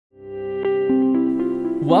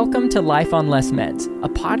Welcome to Life on Less Meds, a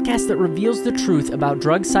podcast that reveals the truth about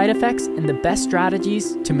drug side effects and the best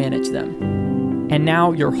strategies to manage them. And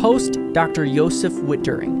now, your host, Dr. Joseph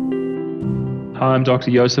Witt-During. Hi, I'm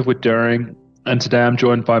Dr. Joseph Witt-During, and today I'm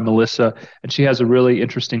joined by Melissa, and she has a really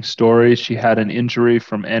interesting story. She had an injury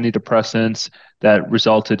from antidepressants that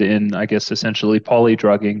resulted in, essentially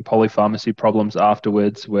polydrugging, polypharmacy problems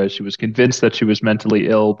afterwards, where she was convinced that she was mentally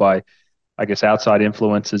ill by outside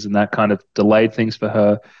influences, and that kind of delayed things for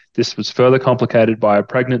her. This was further complicated by a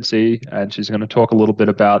pregnancy, and she's going to talk a little bit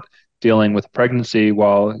about dealing with pregnancy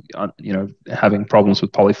while, having problems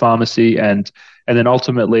with polypharmacy, and then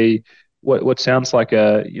ultimately what sounds like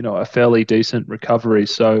a fairly decent recovery.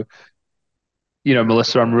 So,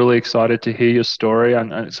 Melissa, I'm really excited to hear your story,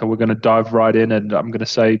 and so we're going to dive right in, and I'm going to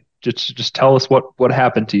say, just tell us what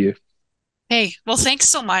happened to you. Hey, well, thanks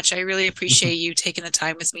so much. I really appreciate you taking the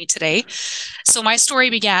time with me today. So my story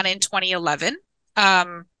began in 2011.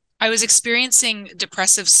 I was experiencing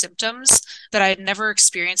depressive symptoms that I had never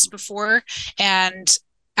experienced before. And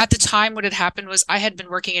at the time, what had happened was I had been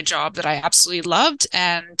working a job that I absolutely loved,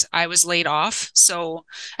 and I was laid off. So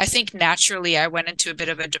I think naturally I went into a bit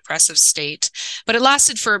of a depressive state, but it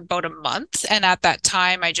lasted for about a month. And at that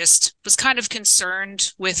time, I just was kind of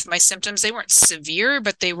concerned with my symptoms. They weren't severe,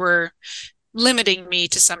 but they were limiting me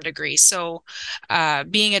to some degree. So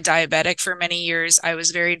being a diabetic for many years, I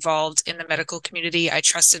was very involved in the medical community. I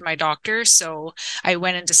trusted my doctor. So I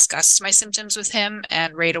went and discussed my symptoms with him,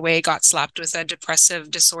 and right away got slapped with a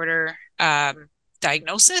depressive disorder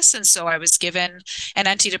diagnosis. And so I was given an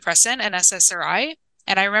antidepressant, an SSRI.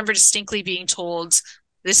 And I remember distinctly being told,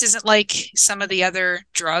 this isn't like some of the other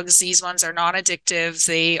drugs. These ones are non-addictive.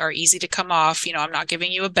 They are easy to come off. I'm not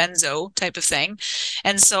giving you a benzo type of thing.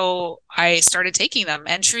 And so I started taking them.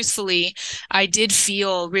 And truthfully, I did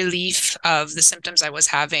feel relief of the symptoms I was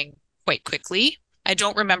having quite quickly. I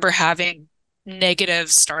don't remember having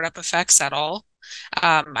negative startup effects at all.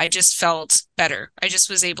 I just felt better. I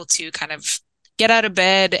just was able to kind of get out of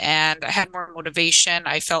bed, and I had more motivation.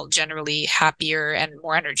 I felt generally happier and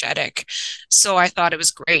more energetic. So I thought it was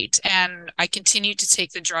great. And I continued to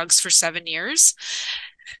take the drugs for 7 years.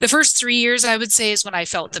 The first 3 years, I would say, is when I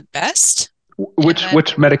felt the best.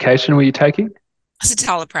 Which medication were you taking?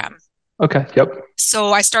 Citalopram. Okay, yep.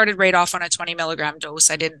 So I started right off on a 20 milligram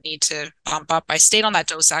dose. I didn't need to bump up. I stayed on that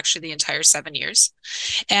dose actually the entire 7 years.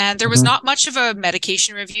 And there was not much of a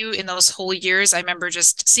medication review in those whole years. I remember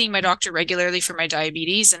just seeing my doctor regularly for my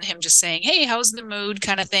diabetes, and him just saying, hey, how's the mood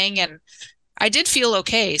kind of thing. And I did feel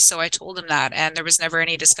okay. So I told him that, and there was never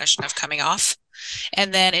any discussion of coming off.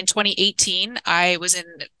 And then in 2018, I was in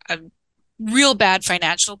a real bad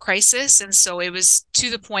financial crisis. And so it was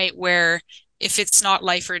to the point where if it's not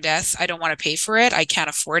life or death, I don't want to pay for it. I can't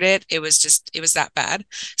afford it. It was that bad.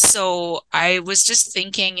 So I was just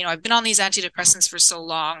thinking, I've been on these antidepressants for so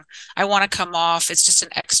long. I want to come off. It's just an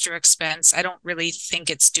extra expense. I don't really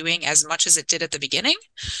think it's doing as much as it did at the beginning.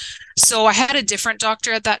 So I had a different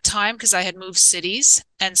doctor at that time because I had moved cities.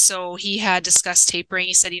 And so he had discussed tapering.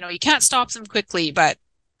 He said, you can't stop them quickly, but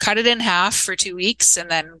cut it in half for 2 weeks,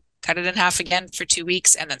 and then cut it in half again for 2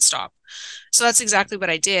 weeks, and then stop. So that's exactly what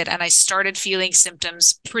I did. And I started feeling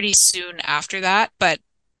symptoms pretty soon after that, but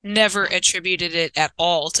never attributed it at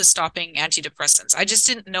all to stopping antidepressants. I just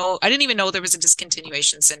didn't know. I didn't even know there was a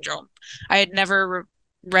discontinuation syndrome. I had never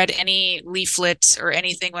read any leaflet or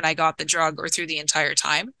anything when I got the drug or through the entire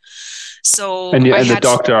time. So and the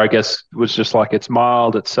doctor, I guess, was just like, it's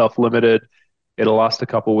mild, it's self-limited, it'll last a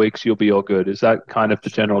couple of weeks, you'll be all good. Is that kind of the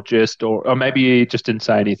general gist? Or maybe you just didn't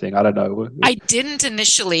say anything. I don't know. I didn't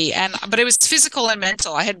initially, but it was physical and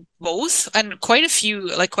mental. I had both, and quite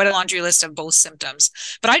a laundry list of both symptoms.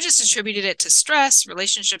 But I just attributed it to stress,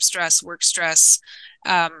 relationship stress, work stress.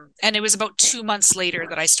 And it was about 2 months later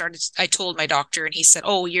that I told my doctor, and he said,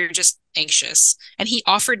 oh, you're just anxious. And he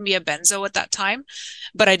offered me a benzo at that time,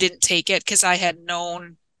 but I didn't take it because I had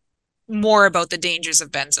known more about the dangers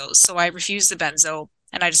of benzos. So I refused the benzo,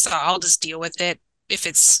 and I just thought, I'll just deal with it.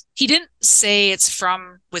 He didn't say it's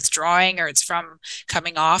from withdrawing or it's from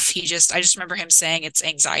coming off. I just remember him saying it's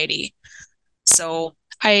anxiety. So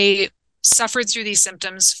I suffered through these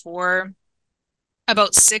symptoms for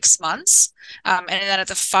about 6 months. And then at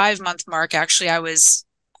the 5-month mark, actually, I was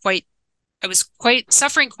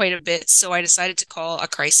suffering quite a bit. So I decided to call a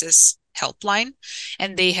crisis helpline,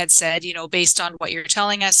 and they had said, based on what you're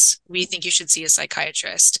telling us, we think you should see a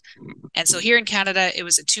psychiatrist. And so here in Canada, it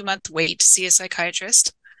was a 2-month wait to see a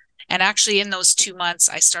psychiatrist. And actually in those 2 months,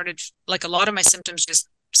 I started, like, a lot of my symptoms just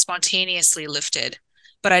spontaneously lifted,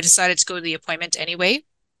 but I decided to go to the appointment anyway.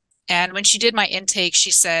 And when she did my intake,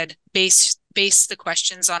 she said, based base the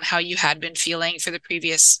questions on how you had been feeling for the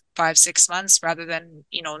previous 5, 6 months rather than,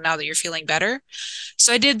 now that you're feeling better.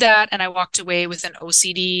 So I did that, and I walked away with an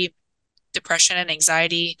OCD, depression, and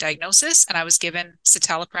anxiety diagnosis, and I was given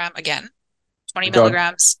citalopram again, 20 My God.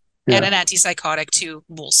 milligrams, and an Yeah. antipsychotic to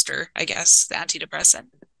bolster, I guess, the antidepressant,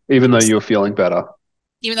 Even though you were feeling better.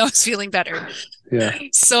 even though I was feeling better. Yeah.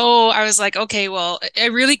 So I was like, okay, well,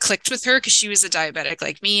 it really clicked with her because she was a diabetic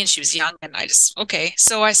like me and she was young, and okay.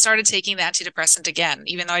 So I started taking the antidepressant again,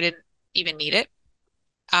 even though I didn't even need it.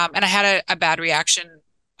 And I had a bad reaction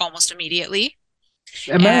almost immediately.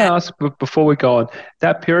 And may I And ask, before we go on,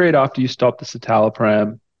 that period after you stopped the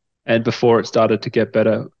citalopram and before it started to get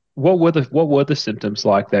better, what were the symptoms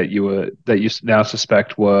like that you now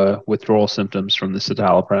suspect were withdrawal symptoms from the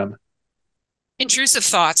citalopram? intrusive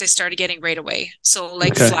thoughts I started getting right away. So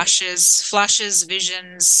like Okay. flashes,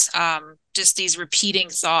 visions, just these repeating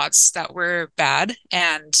thoughts that were bad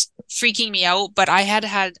and freaking me out. But I had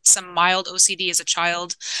had some mild OCD as a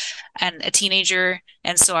child and a teenager.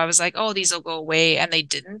 And so I was like, oh, these will go away. And they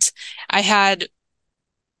didn't. I had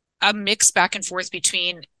a mix back and forth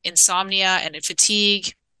between insomnia and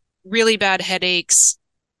fatigue, really bad headaches,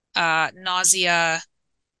 nausea,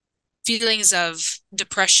 feelings of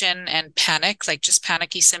depression and panic, like just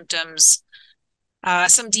panicky symptoms,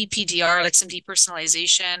 some DPDR, like some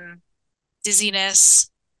depersonalization, dizziness,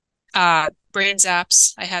 brain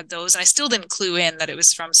zaps. I had those, and I still didn't clue in that it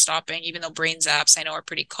was from stopping, even though brain zaps I know are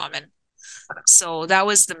pretty common. So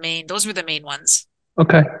those were the main ones.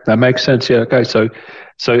 Okay, that makes sense. Yeah. Okay. So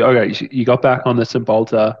okay, you got back on the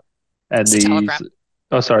Cymbalta and Citalopram.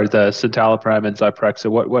 the citalopram and Zyprexa.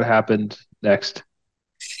 What happened next?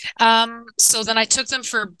 So then I took them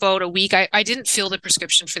for about a week. I didn't fill the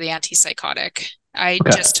prescription for the antipsychotic. I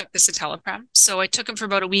Okay. just took the citalopram. So I took them for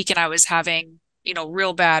about a week, and I was having,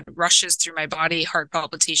 real bad rushes through my body, heart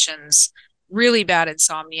palpitations, really bad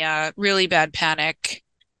insomnia, really bad panic.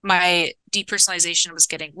 My depersonalization was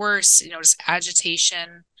getting worse, just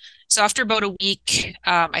agitation. So after about a week,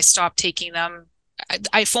 I stopped taking them.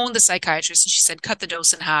 I phoned the psychiatrist and she said, cut the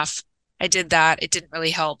dose in half. I did that. It didn't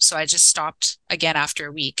really help. So I just stopped again after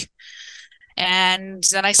a week. And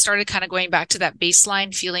then I started kind of going back to that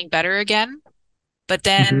baseline, feeling better again. But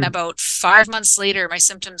then Hmm. about 5 months later, my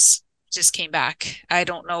symptoms just came back. I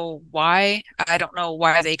don't know why. I don't know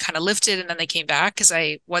why they kind of lifted and then they came back because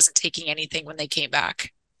I wasn't taking anything when they came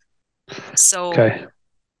back. So, Okay.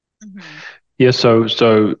 mhm. Yeah. So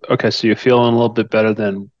okay. So you're feeling a little bit better.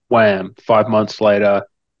 Then wham! 5 months later,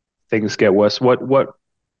 things get worse. What?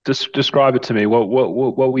 Just describe it to me. What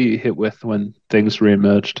were you hit with when things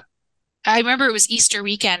reemerged? I remember it was Easter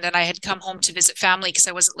weekend and I had come home to visit family because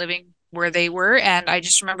I wasn't living where they were. And I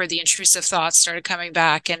just remember the intrusive thoughts started coming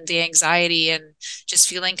back and the anxiety and just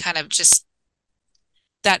feeling kind of just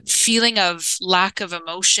that feeling of lack of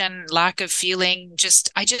emotion, lack of feeling.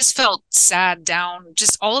 I just felt sad, down,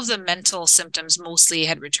 just all of the mental symptoms mostly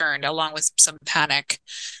had returned along with some panic.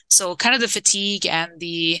 So kind of the fatigue and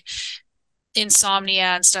the insomnia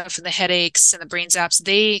and stuff and the headaches and the brain zaps,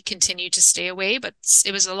 they continued to stay away, but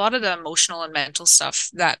it was a lot of the emotional and mental stuff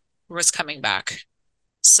that was coming back.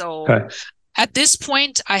 So Okay. at this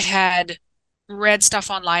point, I had read stuff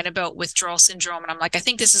online about withdrawal syndrome, and I'm like, I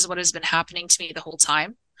think this is what has been happening to me the whole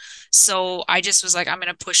time. So I just was like, I'm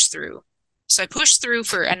going to push through. So I pushed through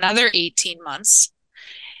for another 18 months,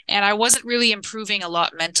 and I wasn't really improving a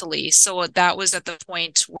lot mentally. So that was at the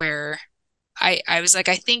point where I was like,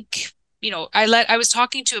 I think, I was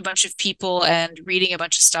talking to a bunch of people and reading a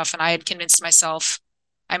bunch of stuff, and I had convinced myself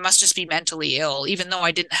I must just be mentally ill, even though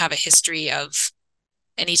I didn't have a history of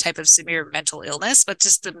any type of severe mental illness, but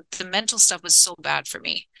just the mental stuff was so bad for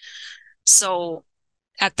me. So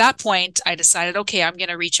at that point, I decided, okay, I'm going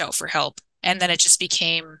to reach out for help. And then it just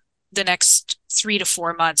became the next 3 to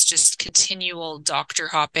 4 months, just continual doctor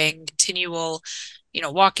hopping, continual,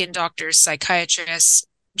 walk-in doctors, psychiatrists,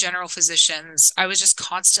 general physicians. I was just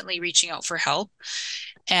constantly reaching out for help.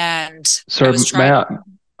 And I So was may trying.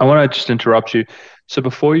 I want to just interrupt you. So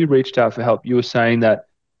before you reached out for help, you were saying that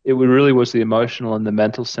really was the emotional and the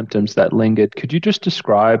mental symptoms that lingered. Could you just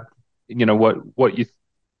describe, what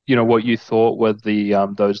you thought were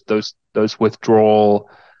the those withdrawal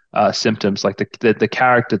symptoms, like the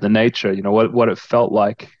character, the nature, what it felt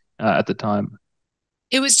like at the time?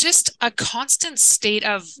 It was just a constant state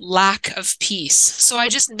of lack of peace. So I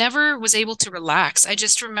just never was able to relax. I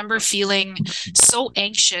just remember feeling so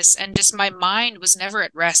anxious and just my mind was never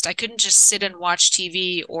at rest. I couldn't just sit and watch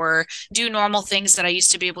TV or do normal things that I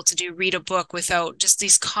used to be able to do, read a book, without just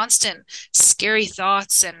these constant scary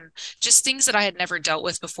thoughts and just things that I had never dealt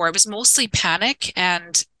with before. It was mostly panic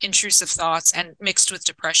and intrusive thoughts and mixed with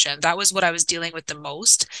depression. That was what I was dealing with the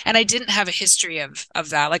most. And I didn't have a history of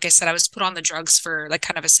that. Like I said, I was put on the drugs for like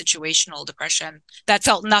kind of a situational depression that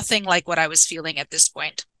felt nothing like what I was feeling at this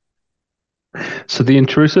point. So the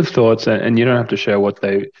intrusive thoughts, and you don't have to share what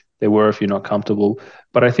they were if you're not comfortable,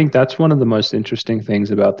 but I think that's one of the most interesting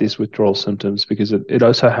things about these withdrawal symptoms because it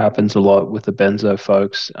also happens a lot with the benzo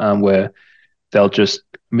folks, where they'll just,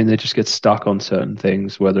 I mean, they just get stuck on certain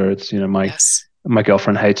things, whether it's, Yes. my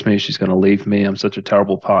girlfriend hates me, she's going to leave me, I'm such a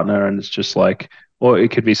terrible partner, and it's just like, or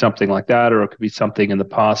it could be something like that, or it could be something in the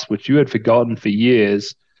past which you had forgotten for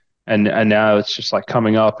years, and now it's just like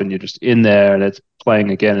coming up, and you're just in there, and it's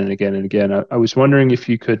playing again and again and again. I was wondering if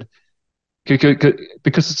you could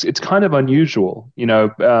because it's kind of unusual,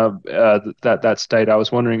 that state. I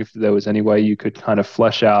was wondering if there was any way you could kind of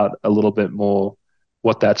flesh out a little bit more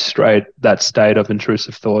what that state of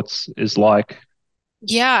intrusive thoughts is like.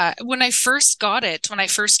 Yeah, when I first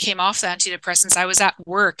came off the antidepressants, I was at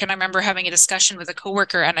work and I remember having a discussion with a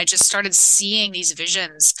coworker and I just started seeing these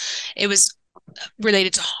visions. It was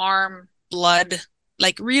related to harm, blood,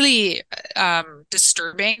 like really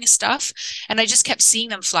disturbing stuff. And I just kept seeing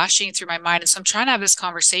them flashing through my mind. And so I'm trying to have this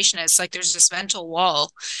conversation. It's like there's this mental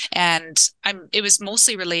wall. And it was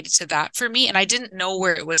mostly related to that for me. And I didn't know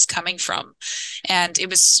where it was coming from. And it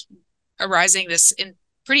was arising this in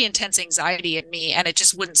pretty intense anxiety in me, and it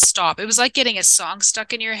just wouldn't stop. It was like getting a song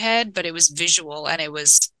stuck in your head, but it was visual and it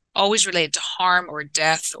was always related to harm or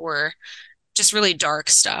death or just really dark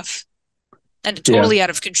stuff and Yeah, totally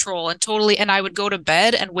out of control and totally, and I would go to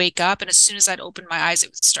bed and wake up and as soon as I'd open my eyes it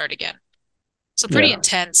would start again. So pretty yeah.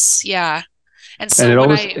 intense. Yeah. And And so it when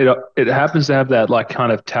always I it happens to have that like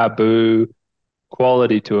kind of taboo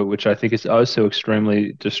quality to it, which I think is also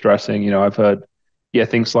extremely distressing. I've heard, yeah,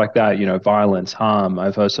 things like that. Violence, harm.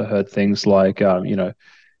 I've also heard things like,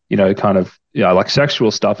 kind of, like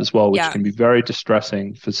sexual stuff as well, which yeah. can be very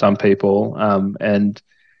distressing for some people. And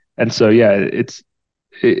so yeah, it,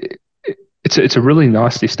 it's a really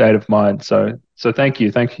nasty state of mind. So thank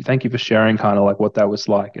you for sharing kind of like what that was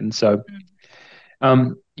like. And so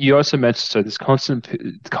Mm. you also mentioned so this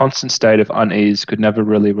constant state of unease could never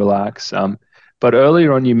really relax. But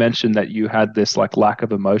earlier on, you mentioned that you had this like lack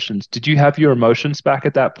of emotions. Did you have your emotions back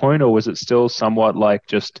at that point, or was it still somewhat like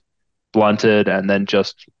just blunted and then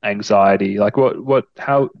just anxiety? Like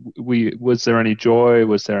how was there any joy?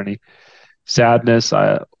 Was there any sadness?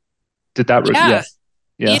 Yeah, Yeah,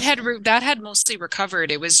 yeah. that had mostly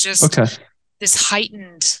recovered. It was just Okay. this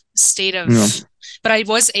heightened state Yeah, of, but I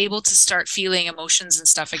was able to start feeling emotions and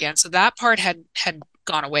stuff again. So that part had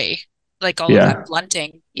gone away, like all of that yeah.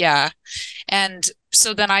 blunting. Yeah. And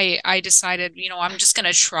so then I decided, I'm just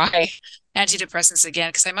gonna try antidepressants again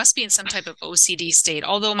because I must be in some type of OCD state.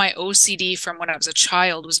 Although my OCD from when I was a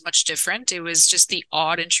child was much different. It was just the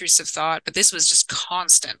odd intrusive thought, but this was just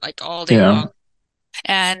constant, like all day Yeah. long.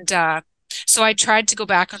 And so I tried to go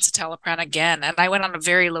back on citalopram again, and I went on a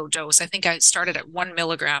very low dose. I think I started at 1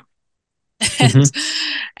 milligram, and Hmm.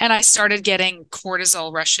 and I started getting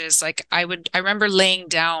cortisol rushes. Like I remember laying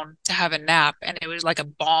down to have a nap, and it was like a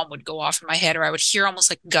bomb would go off in my head, or I would hear almost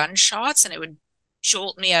like gunshots, and it would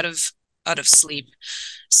jolt me out of sleep.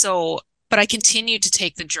 So, but I continued to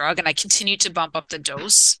take the drug, and I continued to bump up the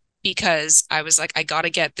dose because I was like, I got to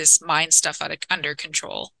get this mind stuff under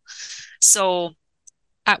control. So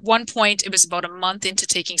at one point, it was about a month into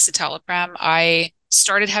taking citalopram, I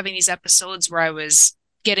started having these episodes where I was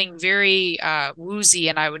getting very woozy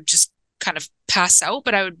and I would just kind of pass out,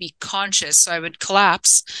 but I would be conscious. So I would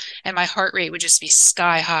collapse and my heart rate would just be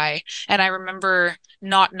sky high. And I remember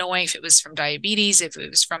not knowing if it was from diabetes, if it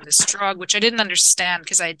was from this drug, which I didn't understand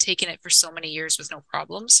because I had taken it for so many years with no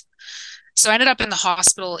problems. So I ended up in the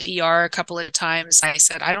hospital ER a couple of times. I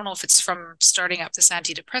said, I don't know if it's from starting up this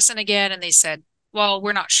antidepressant again. And they said, well,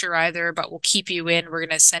 we're not sure either, but we'll keep you in. We're going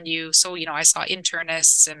to send you. So, I saw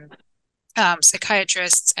internists and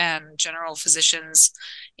psychiatrists and general physicians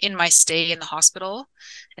in my stay in the hospital,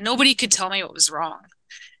 and nobody could tell me what was wrong.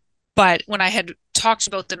 But when I had talked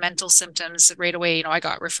about the mental symptoms right away, I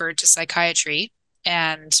got referred to psychiatry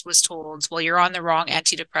and was told, well, you're on the wrong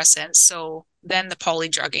antidepressant. So then the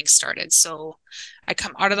polydrugging started. So I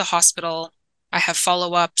come out of the hospital. I have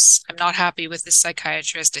follow-ups. I'm not happy with this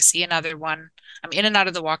psychiatrist. I see another one. I'm in and out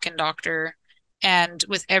of the walk-in doctor. And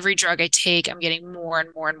with every drug I take, I'm getting more and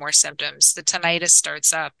more and more symptoms. The tinnitus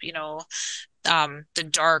starts up, the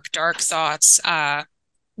dark thoughts,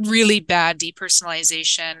 really bad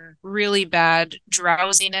depersonalization, really bad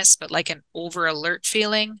drowsiness, but like an over alert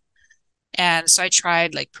feeling. And so I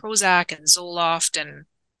tried like Prozac and Zoloft and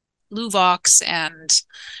Luvox, and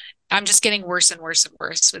I'm just getting worse and worse and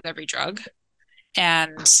worse with every drug.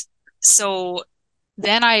 And so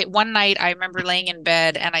then one night I remember laying in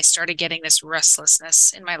bed and I started getting this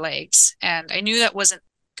restlessness in my legs. And I knew that wasn't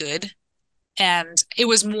good. And it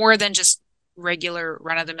was more than just regular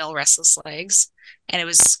run-of-the-mill restless legs. And it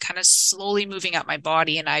was kind of slowly moving up my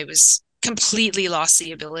body, and I was completely lost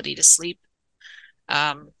the ability to sleep.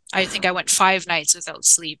 I think I went 5 nights without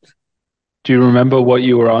sleep. Do you remember what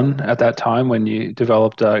you were on at that time when you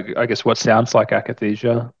developed, I guess, what sounds like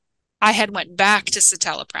akathisia? I had went back to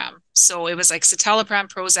citalopram. So it was like citalopram,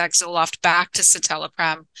 Prozac, Zoloft, back to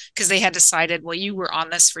citalopram, because they had decided, well, you were on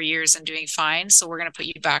this for years and doing fine, so we're going to put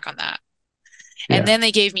you back on that. And Yeah. then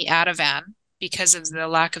they gave me Ativan because of the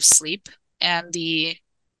lack of sleep and the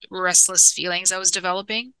restless feelings I was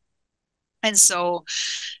developing. And so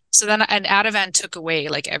then an Ativan took away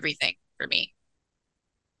like everything for me.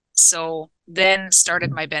 So then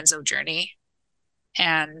started my benzo journey.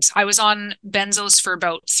 And I was on benzos for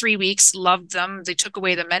about 3 weeks, loved them. They took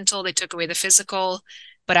away the mental, they took away the physical.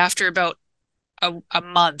 But after about a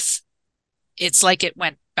month, it's like it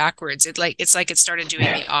went backwards. It's like it started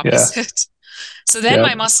doing the Yeah. opposite. So then Yeah.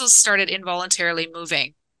 my muscles started involuntarily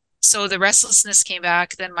moving. So the restlessness came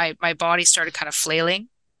back, then my body started kind of flailing,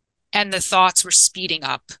 and the thoughts were speeding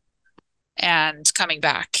up and coming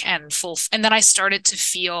back and then I started to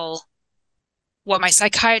feel what my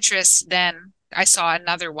psychiatrist, then I saw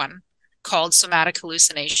another one called somatic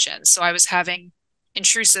hallucination. So I was having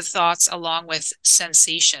intrusive thoughts along with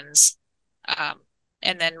sensations,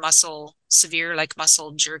 and then severe like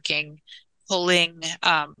muscle jerking, pulling.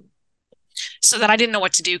 So then I didn't know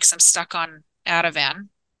what to do because I'm stuck on Ativan.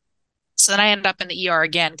 So then I end up in the ER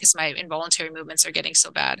again because my involuntary movements are getting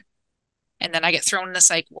so bad. And then I get thrown in the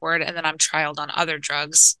psych ward, and then I'm trialed on other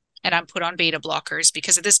drugs, and I'm put on beta blockers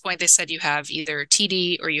because at this point they said you have either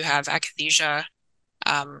TD or you have akathisia.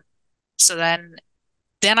 Um, so then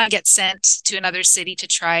I get sent to another city to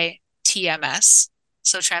try TMS,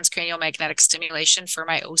 so transcranial magnetic stimulation for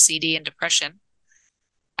my OCD and depression.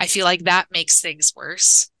 I feel like that makes things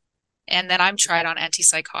worse. And then I'm tried on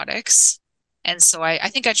antipsychotics. And so I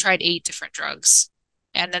think I tried 8 different drugs.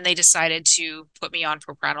 And then they decided to put me on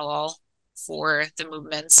propranolol for the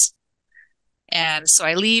movements. And so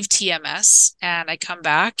I leave TMS and I come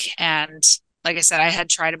back. And like I said, I had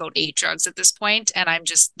tried about 8 drugs at this point, and I'm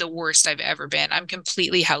just the worst I've ever been. I'm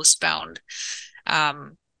completely housebound,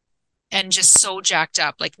 and just so jacked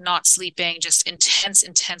up, like not sleeping, just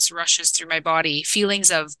intense rushes through my body,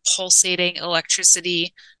 feelings of pulsating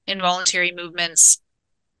electricity, involuntary movements,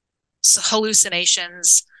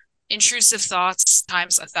 hallucinations, intrusive thoughts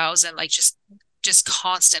times 1,000, like just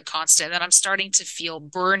constant. And I'm starting to feel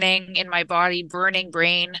burning in my body, burning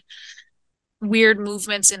brain, weird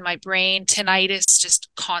movements in my brain, tinnitus, just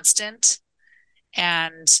constant.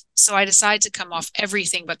 And so I decided to come off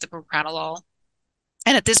everything but the propranolol.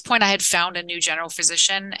 And at this point, I had found a new general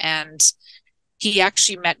physician, and he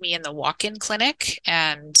actually met me in the walk-in clinic,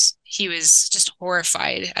 and he was just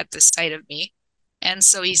horrified at the sight of me. And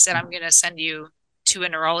so he said, I'm going to send you to a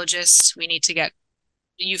neurologist. We need to get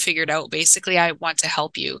you figured out. Basically, I want to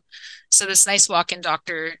help you. So this nice walk-in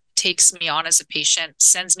doctor takes me on as a patient,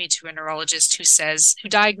 sends me to a neurologist who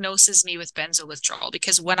diagnoses me with benzo withdrawal,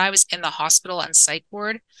 because when I was in the hospital and psych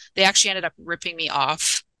ward, they actually ended up ripping me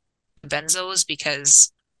off benzos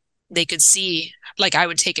because they could see like I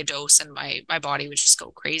would take a dose and my body would just go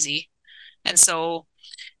crazy. And so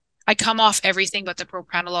I come off everything but the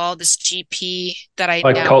propranolol. This GP that I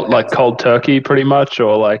Like now have, cold turkey, pretty much,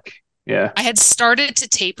 or like, yeah. I had started to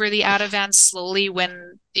taper the Ativan slowly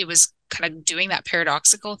when it was kind of doing that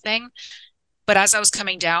paradoxical thing. But as I was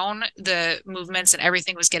coming down, the movements and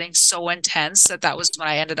everything was getting so intense that was when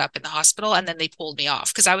I ended up in the hospital. And then they pulled me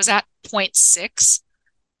off because I was at 0.6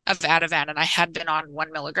 of Ativan and I had been on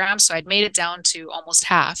 1 milligram. So I'd made it down to almost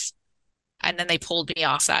half. And then they pulled me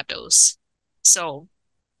off that dose. So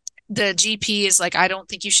the GP is like, I don't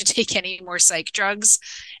think you should take any more psych drugs.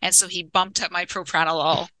 And so he bumped up my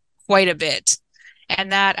propranolol quite a bit.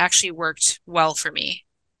 And that actually worked well for me.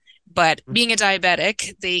 But being a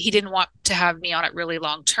diabetic, he didn't want to have me on it really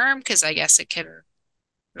long term because I guess it can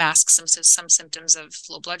mask some symptoms of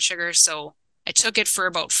low blood sugar. So I took it for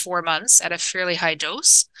about 4 months at a fairly high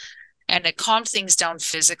dose, and it calmed things down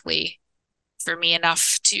physically for me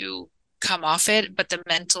enough to come off it, but the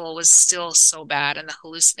mental was still so bad and the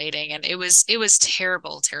hallucinating, and it was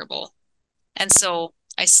terrible, terrible. And so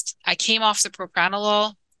I came off the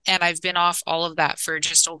propranolol, and I've been off all of that for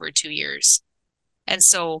just over 2 years. And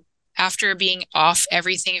so after being off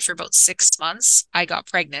everything for about 6 months, I got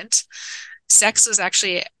pregnant. Sex was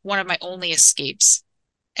actually one of my only escapes.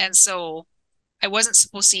 And so I wasn't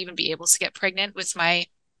supposed to even be able to get pregnant with my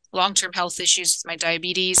long-term health issues with my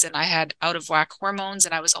diabetes, and I had out of whack hormones,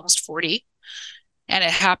 and I was almost 40, and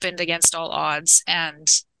it happened against all odds, and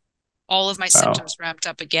all of my Wow. symptoms ramped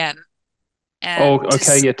up again. Oh, And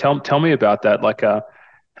okay. Yeah. Tell me about that. Like,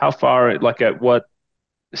 how far, like, at what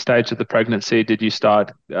stage of the pregnancy did you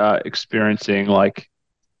start experiencing like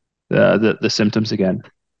the symptoms again?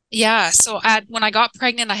 yeah, so when I got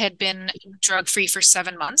pregnant, I had been drug-free for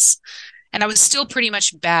 7 months, and I was still pretty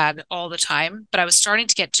much bad all the time, but I was starting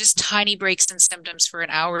to get just tiny breaks in symptoms for an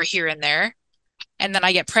hour here and there. And then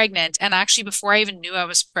I get pregnant, and actually before I even knew I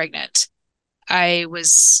was pregnant, I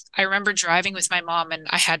remember driving with my mom, and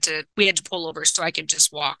we had to pull over so I could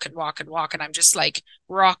just walk and walk and walk. And I'm just like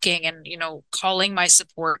rocking and, calling my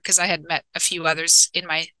support because I had met a few others in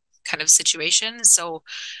my kind of situation. So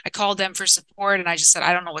I called them for support, and I just said,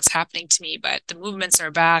 I don't know what's happening to me, but the movements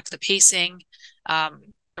are back, the pacing, the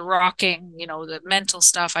rocking, the mental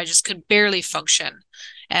stuff. I just could barely function.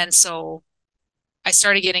 And so I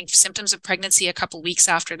started getting symptoms of pregnancy a couple weeks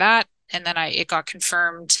after that, and then it got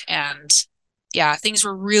confirmed, and yeah, things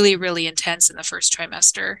were really, really intense in the first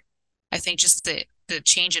trimester. I think just the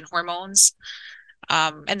change in hormones.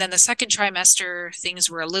 And then the second trimester, things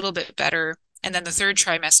were a little bit better. And then the third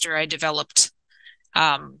trimester, I developed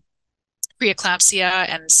um, preeclampsia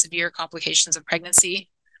and severe complications of pregnancy.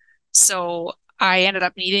 So I ended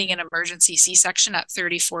up needing an emergency C-section at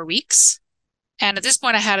 34 weeks. And at this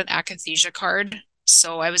point, I had an akathisia card.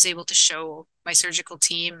 So I was able to show my surgical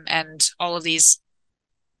team and all of these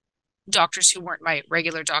doctors who weren't my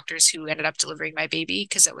regular doctors who ended up delivering my baby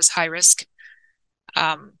because it was high risk.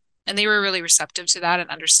 And they were really receptive to that and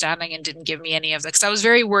understanding and didn't give me any of that because I was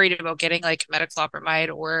very worried about getting like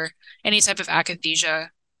metoclopramide or any type of akathisia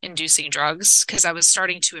inducing drugs because I was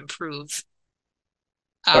starting to improve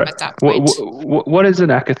All right. at that point. What is an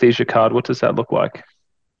akathisia card? What does that look like?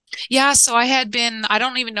 Yeah, so I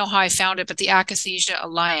don't even know how I found it, but the Akathisia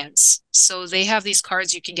Alliance. So they have these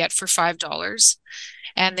cards you can get for $5,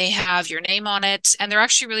 and they have your name on it, and they're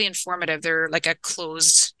actually really informative. They're like a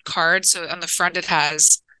closed card. So on the front, it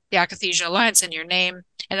has the Akathisia Alliance and your name.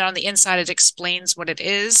 And then on the inside, it explains what it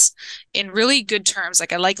is in really good terms.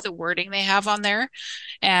 Like I like the wording they have on there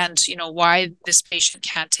and, why this patient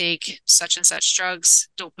can't take such and such drugs,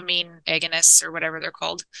 dopamine agonists or whatever they're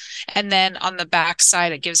called. And then on the back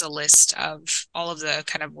side, it gives a list of all of the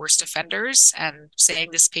kind of worst offenders and saying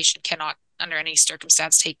this patient cannot under any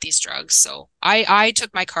circumstance take these drugs. So I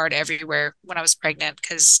took my card everywhere when I was pregnant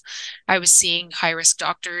because I was seeing high risk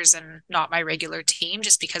doctors and not my regular team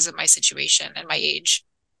just because of my situation and my age.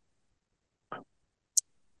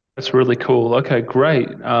 That's really cool. Okay, great.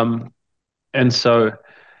 And so,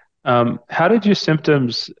 how did your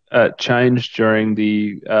symptoms change during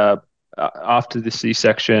the after the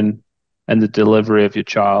C-section and the delivery of your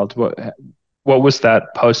child? What was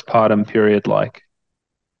that postpartum period like?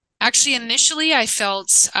 Actually, initially I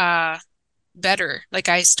felt better. Like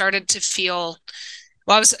I started to feel,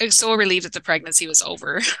 well, I was so relieved that the pregnancy was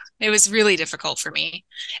over. It was really difficult for me.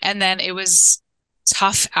 And then it was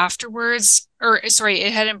tough afterwards, or sorry,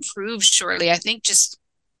 it had improved shortly. I think just,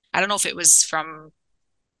 I don't know if it was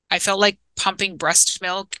I felt like pumping breast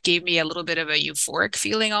milk gave me a little bit of a euphoric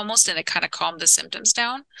feeling almost, and it kind of calmed the symptoms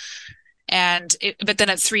down. But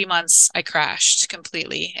then at 3 months, I crashed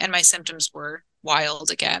completely, and my symptoms were wild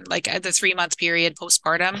again. Like at the 3 month period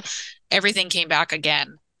postpartum, everything came back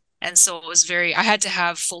again. And so I had to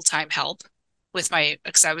have full-time help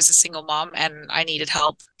because I was a single mom and I needed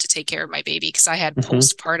help to take care of my baby because I had Hmm.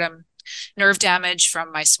 postpartum nerve damage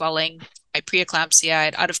from my swelling, my preeclampsia, I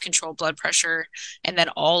had out of control blood pressure, and then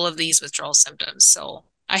all of these withdrawal symptoms. So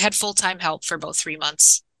I had full-time help for about 3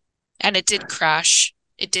 months, and it did crash.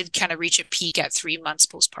 It did kind of reach a peak at 3 months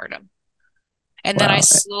postpartum. Wow.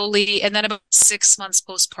 And then about 6 months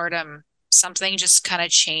postpartum, something just kind of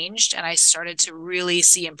changed and I started to really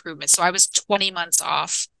see improvement. So I was 20 months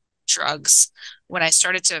off drugs when I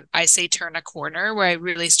started to, I say, turn a corner where I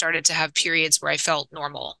really started to have periods where I felt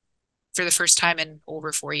normal for the first time in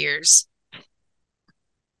over 4 years.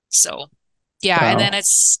 So yeah, and then Wow.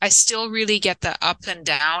 I still really get the up and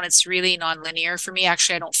down. It's really nonlinear for me.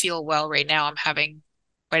 Actually, I don't feel well right now. I'm having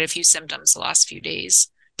quite a few symptoms the last few days.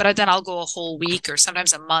 But then I'll go a whole week or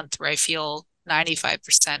sometimes a month where I feel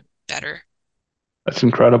 95% better. That's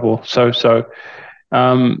incredible. Just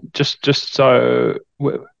so,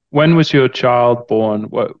 when was your child born?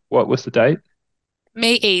 What was the date?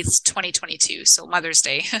 May 8th, 2022. So Mother's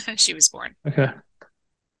Day, she was born. Okay.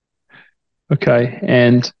 Okay.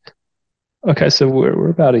 And okay, so we're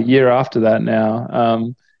about a year after that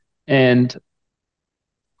now. And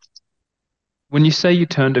when you say you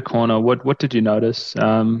turned a corner, what did you notice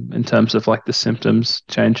in terms of like the symptoms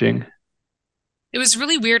changing? It was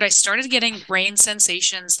really weird. I started getting brain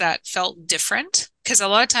sensations that felt different because a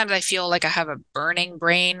lot of times I feel like I have a burning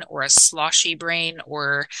brain or a sloshy brain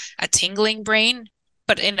or a tingling brain,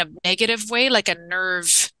 but in a negative way, like a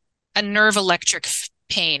nerve electric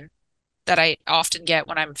pain that I often get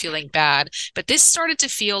when I'm feeling bad. But this started to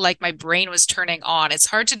feel like my brain was turning on. It's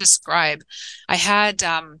hard to describe. I had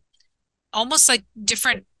almost like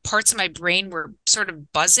different parts of my brain were sort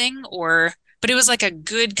of buzzing or but it was like a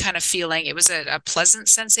good kind of feeling. It was a pleasant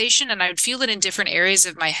sensation and I would feel it in different areas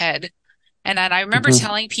of my head. And then I remember Hmm.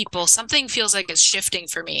 telling people something feels like it's shifting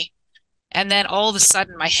for me. And then all of a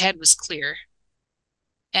sudden my head was clear.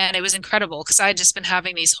 And it was incredible because I had just been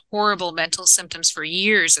having these horrible mental symptoms for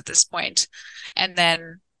years at this point. And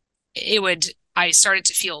then I started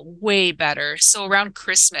to feel way better. So around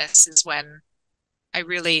Christmas is when I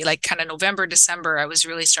really like kind of November, December, I was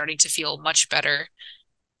really starting to feel much better.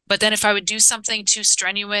 But then if I would do something too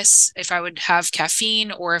strenuous, if I would have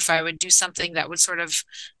caffeine or if I would do something that would sort of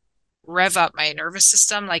rev up my nervous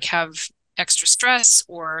system, like have extra stress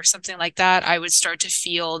or something like that, I would start to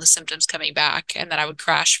feel the symptoms coming back and then I would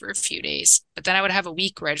crash for a few days. But then I would have a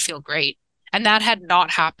week where I'd feel great. And that had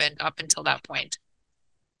not happened up until that point.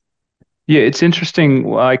 Yeah, it's interesting.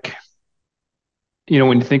 Like,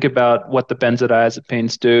 when you think about what the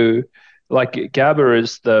benzodiazepines do, like GABA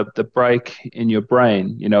is the brake in your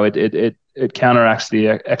brain. It counteracts the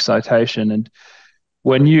excitation, and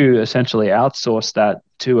when you essentially outsource that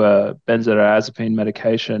to a benzodiazepine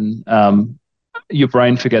medication, your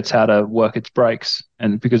brain forgets how to work its brakes,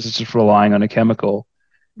 and because it's just relying on a chemical.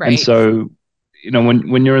 And Right. so,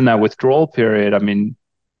 when you're in that withdrawal period, I mean,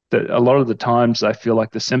 a lot of the times I feel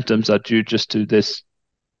like the symptoms are due just to this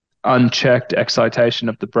unchecked excitation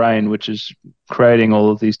of the brain, which is creating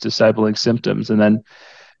all of these disabling symptoms. And then,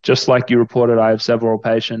 just like you reported, I have several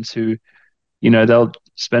patients who, they'll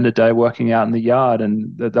spend a day working out in the yard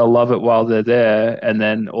and they'll love it while they're there. And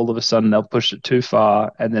then all of a sudden they'll push it too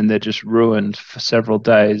far and then they're just ruined for several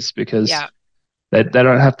days because Yeah. they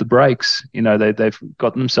don't have the brakes. They've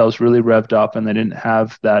got themselves really revved up and they didn't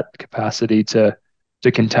have that capacity to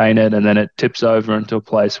contain it. And then it tips over into a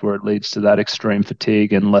place where it leads to that extreme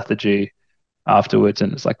fatigue and lethargy afterwards.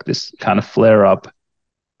 And it's like this kind of flare up.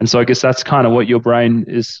 And so I guess that's kind of what your brain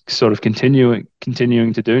is sort of continuing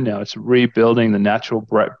to do now. It's rebuilding the natural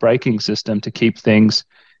braking system to keep things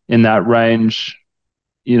in that range,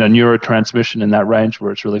 neurotransmission in that range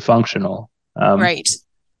where it's really functional. Right.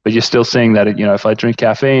 But you're still seeing that, if I drink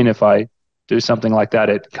caffeine, if I do something like that,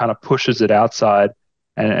 it kind of pushes it outside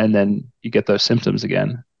and then you get those symptoms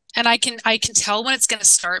again. And I can tell when it's going to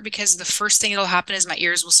start because the first thing that'll happen is my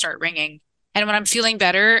ears will start ringing. And when I'm feeling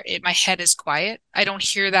better, my head is quiet. I don't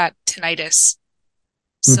hear that tinnitus.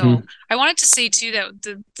 So Hmm. I wanted to say too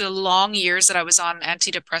that the long years that I was on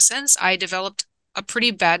antidepressants, I developed a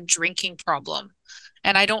pretty bad drinking problem.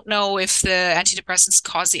 And I don't know if the antidepressants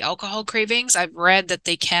cause the alcohol cravings. I've read that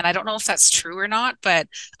they can. I don't know if that's true or not, but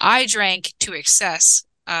I drank to excess.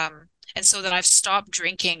 And so then I've stopped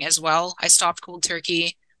drinking as well. I stopped cold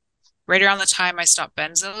turkey right around the time I stopped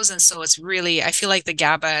benzos. And so it's really, I feel like the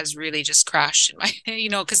GABA has really just crashed in my,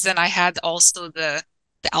 because then I had also the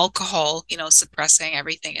alcohol, suppressing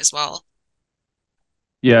everything as well.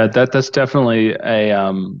 Yeah, that's definitely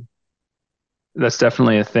a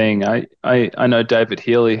thing. I know David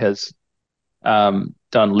Healy has done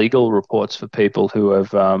legal reports for people who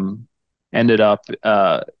have ended up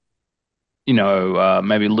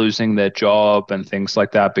maybe losing their job and things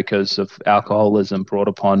like that because of alcoholism brought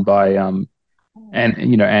upon by and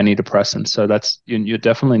antidepressants. So you're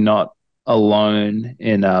definitely not alone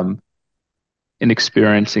in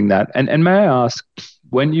experiencing that. And may I ask,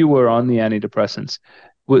 when you were on the antidepressants,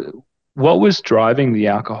 what was driving the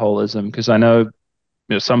alcoholism? Because I know,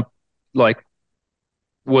 some, like,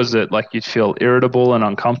 was it like you'd feel irritable and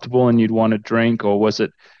uncomfortable and you'd want to drink, or was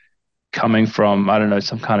it coming from, I don't know,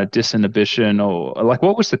 some kind of disinhibition, or like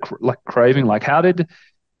what was the like craving like? How did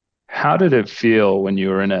it feel when you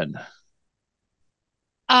were in it?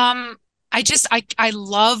 Um, I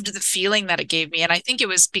loved the feeling that it gave me. And I think it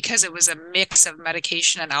was because it was a mix of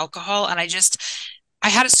medication and alcohol. And I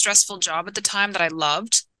had a stressful job at the time that I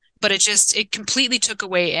loved. but it completely took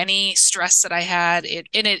away any stress that I had.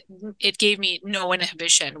 It gave me no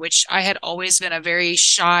inhibition, which I had always been a very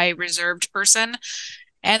shy, reserved person.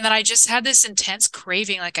 And then I just had this intense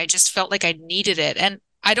craving, like I just felt like I needed it. And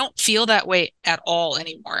I don't feel that way at all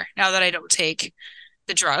anymore now that I don't take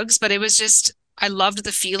the drugs, but it was just, I loved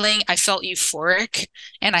the feeling. I felt euphoric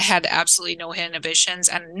and I had absolutely no inhibitions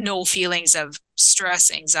and no feelings of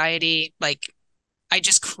stress, anxiety. Like I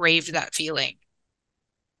just craved that feeling.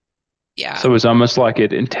 Yeah, So it was almost like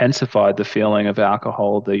it intensified the feeling of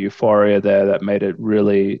alcohol, the euphoria there that made it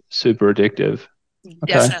really super addictive.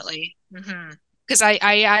 Okay. definitely. Because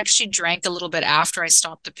I actually drank a little bit after I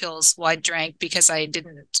stopped the pills. Well, I drank because I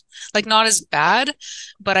didn't like not as bad,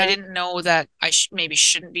 but I didn't know that I maybe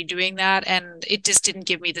shouldn't be doing that. And it just didn't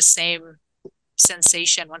give me the same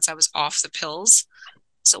sensation once I was off the pills.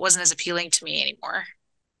 So it wasn't as appealing to me anymore.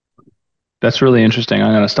 That's really interesting.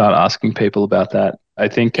 I'm going to start asking people about that. I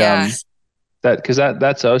think Yeah, that because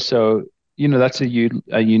that's also, that's a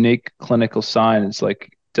unique clinical sign. It's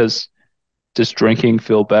like, does drinking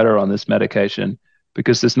feel better on this medication?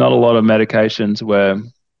 Because there's not a lot of medications where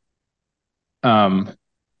um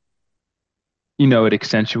it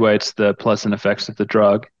accentuates the pleasant effects of the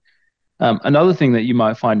drug. Another thing that you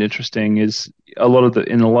might find interesting is in a lot of the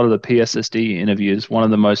PSSD interviews, one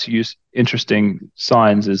of the most interesting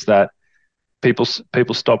signs is that people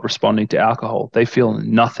stop responding to alcohol. They feel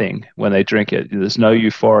nothing when they drink it. There's no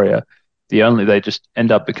euphoria. They just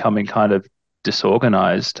end up becoming kind of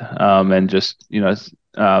disorganized, and just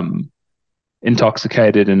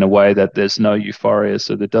intoxicated in a way that there's no euphoria.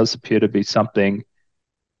 So there does appear to be something,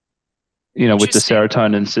 with the interesting.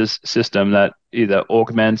 serotonin system that either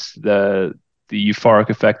augments the euphoric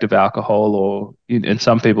effect of alcohol, or in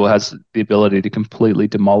some people has the ability to completely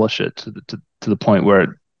demolish it to the point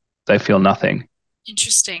where they feel nothing.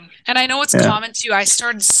 Interesting. And I know it's Yeah. common too. I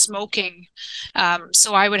started smoking.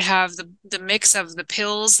 So I would have the mix of the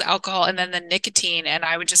pills, the alcohol, and then the nicotine, and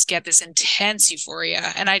I would just get this intense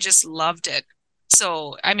euphoria, and I just loved it.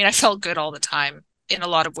 So, I mean, I felt good all the time in a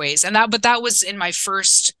lot of ways. But that was in my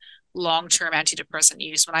first long-term antidepressant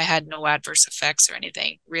use when I had no adverse effects or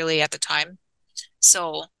anything really at the time.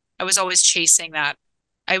 So I was always chasing that.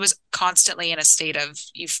 I was constantly in a state of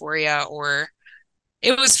euphoria, or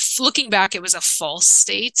it was, looking back, it was a false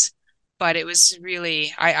state, but it was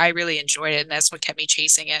really, I really enjoyed it. And that's what kept me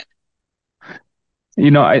chasing it.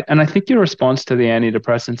 I think your response to the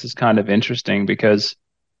antidepressants is kind of interesting because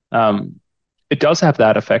um, it does have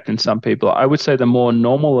that effect in some people. I would say the more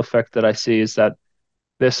normal effect that I see is that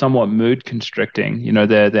they're somewhat mood constricting.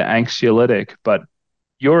 They're anxiolytic, but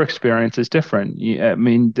your experience is different. I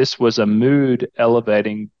mean, this was a mood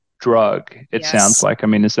elevating drug, it sounds Yes. like. I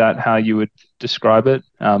mean, is that how you would describe it?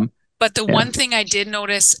 But the Yeah. one thing I did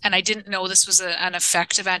notice, and I didn't know this was an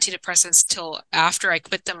effect of antidepressants till after I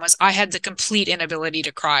quit them, was I had the complete inability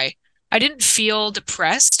to cry. I didn't feel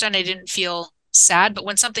depressed and I didn't feel sad, but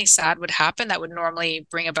when something sad would happen that would normally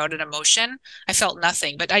bring about an emotion, I felt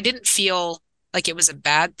nothing. But I didn't feel like it was a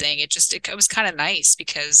bad thing. It was kind of nice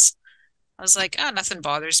because I was like, oh, nothing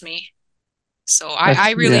bothers me. So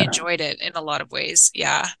I really Yeah. enjoyed it in a lot of ways.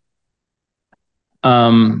 Yeah.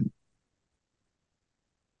 Um,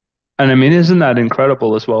 and I mean, isn't that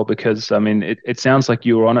incredible as well? Because I mean, it sounds like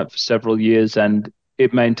you were on it for several years and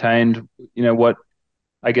it maintained, what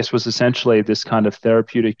I guess was essentially this kind of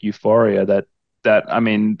therapeutic euphoria that I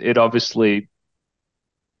mean, it obviously,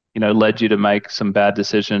 led you to make some bad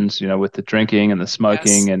decisions, with the drinking and the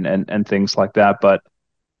smoking Yes. and things like that. But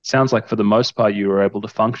sounds like for the most part you were able to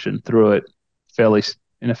function through it fairly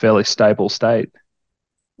in a fairly stable state.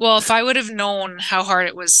 Well, if I would have known how hard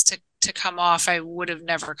it was to come off, I would have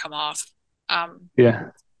never come off. Um, Yeah.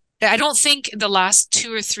 I don't think the last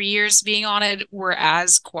 2 or 3 years being on it were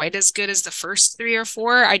as quite as good as the first 3 or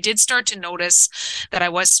 4. I did start to notice that I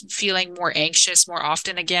was feeling more anxious more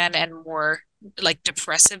often again and more like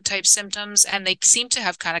depressive type symptoms. And they seem to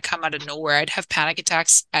have kind of come out of nowhere. I'd have panic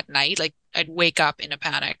attacks at night, like I'd wake up in a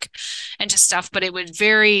panic and just stuff, but it would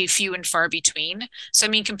very few and far between. So, I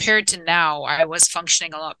mean, compared to now, I was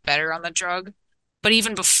functioning a lot better on the drug. But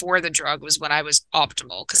even before the drug was when I was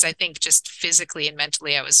optimal, because I think just physically and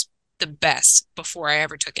mentally, I was the best before I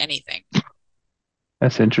ever took anything.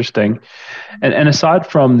 That's interesting. And aside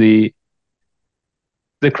from the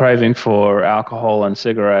craving for alcohol and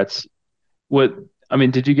cigarettes, what I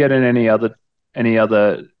mean, did you get in any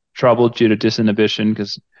other trouble due to disinhibition?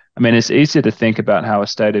 Because I mean, it's easy to think about how a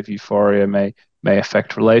state of euphoria may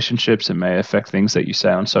affect relationships, it may affect things that you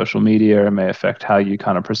say on social media, it may affect how you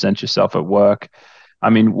kind of present yourself at work. I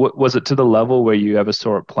mean, was it to the level where you ever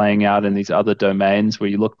saw it playing out in these other domains where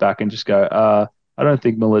you look back and just go, I don't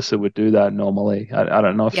think Melissa would do that normally. I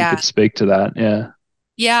don't know if you Yeah. could speak to that. Yeah.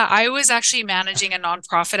 Yeah, I was actually managing a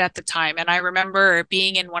nonprofit at the time, and I remember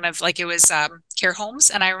being in one of like it was care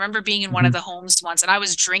homes, and I remember being in one of Hmm. the homes once, and I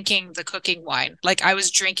was drinking the cooking wine, like I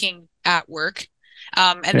was drinking at work,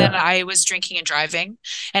 and then Yeah. I was drinking and driving,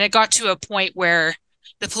 and it got to a point where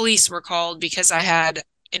the police were called because I had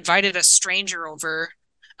invited a stranger over,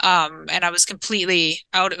 and I was completely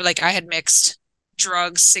out, like I had mixed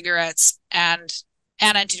drugs, cigarettes, and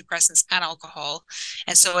antidepressants and alcohol.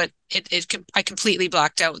 And so I completely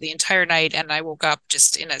blacked out the entire night, and I woke up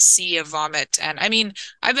just in a sea of vomit. And I mean,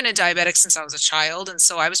 I've been a diabetic since I was a child, and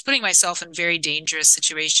so I was putting myself in very dangerous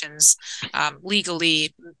situations,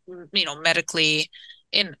 legally, medically,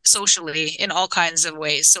 in socially, in all kinds of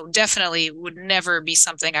ways. So definitely would never be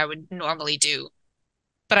something I would normally do.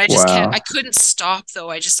 But I just can't. I Wow. couldn't stop though.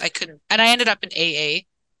 I couldn't, and I ended up in AA.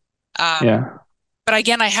 Yeah. But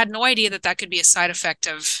again, I had no idea that that could be a side effect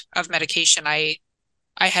of medication. I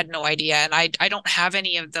had no idea, and I don't have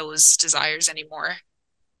any of those desires anymore.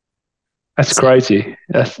 That's So crazy.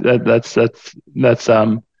 That's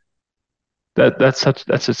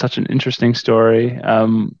such an interesting story.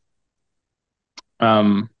 Um,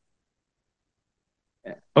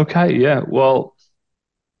 okay, yeah. Well,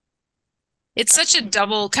 it's such a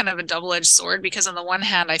kind of a double-edged sword because on the one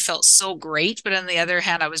hand I felt so great, but on the other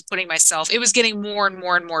hand I was putting myself, it was getting more and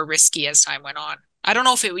more and more risky as time went on. I don't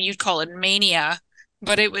know if you'd call it mania,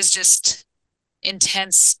 but it was just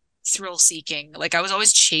intense thrill seeking. Like I was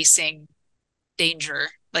always chasing danger.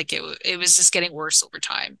 Like it was just getting worse over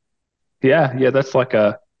time. yeah, yeah. That's like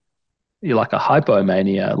you're like a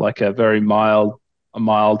hypomania, like a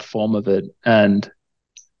mild form of it, and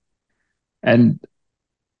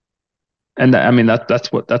I mean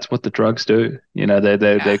that's what the drugs do. You know,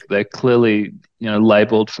 Yeah. they're clearly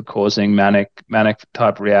labeled for causing manic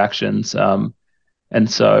type reactions. And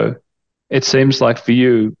so it seems like for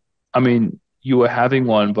you, I mean, you were having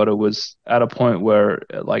one, but it was at a point where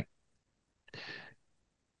like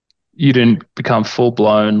you didn't become full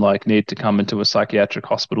blown, like need to come into a psychiatric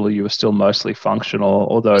hospital. You were still mostly functional,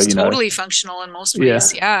 although, Was totally functional in most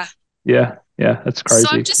ways. yeah, Yeah. yeah, that's So I'm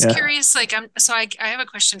crazy. just Yeah. curious, like I have a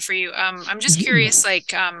question for you. I'm just curious,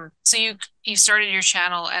 like so you started your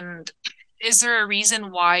channel, and is there a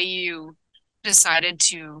reason why you decided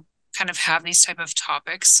to kind of have these type of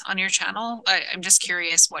topics on your channel? I'm just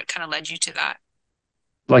curious what kind of led you to that.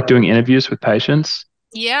 Like doing interviews with patients.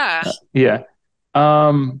 Yeah. Yeah.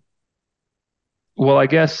 Um, well, I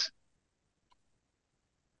guess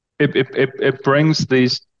it brings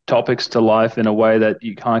these topics to life in a way that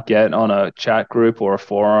you can't get on a chat group or a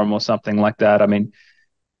forum or something like that. I mean,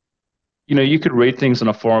 you could read things on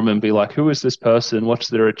a forum and be like, who is this person? What's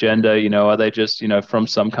their agenda? Are they just, from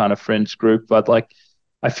some kind of fringe group? But like,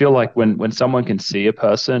 I feel like when someone can see a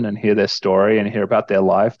person and hear their story and hear about their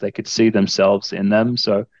life, they could see themselves in them.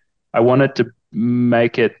 So I wanted to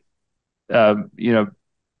make it, um, you know,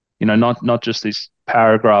 not just these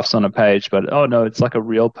paragraphs on a page, but oh no, it's like a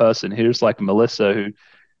real person. Here's like Melissa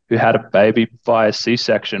who had a baby via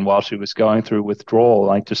C-section while she was going through withdrawal,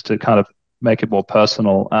 like just to kind of make it more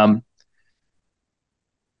personal. I'm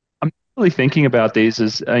really thinking about these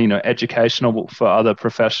as educational for other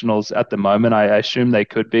professionals at the moment. I assume they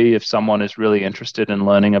could be if someone is really interested in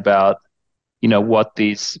learning about what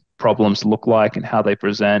these problems look like and how they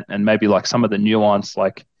present, and maybe like some of the nuance,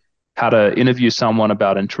 like how to interview someone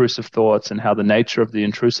about intrusive thoughts and how the nature of the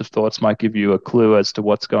intrusive thoughts might give you a clue as to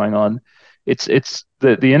what's going on. It's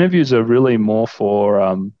the interviews are really more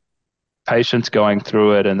for patients going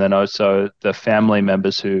through it, and then also the family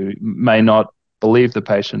members who may not believe the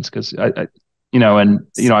patients because I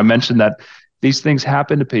mentioned that these things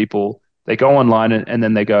happen to people. They go online and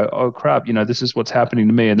then they go, oh crap, this is what's happening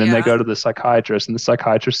to me, and then they Yeah. go to the psychiatrist, and the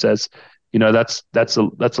psychiatrist says, that's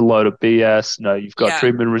a load of BS. No, you've got Yeah.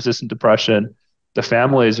 treatment resistant depression. The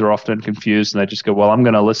families are often confused and they just go, well, I'm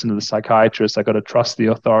going to listen to the psychiatrist. I got to trust the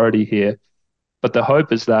authority here. But the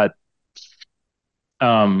hope is that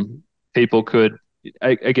people could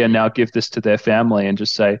again now give this to their family and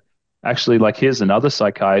just say, actually, like here's another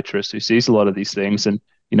psychiatrist who sees a lot of these things, and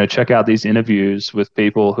check out these interviews with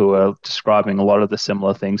people who are describing a lot of the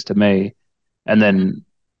similar things to me, and Mhm. then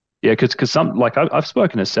yeah, because some like I've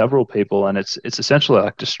spoken to several people, and it's essentially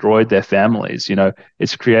like destroyed their families.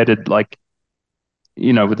 It's created like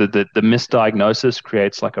with the misdiagnosis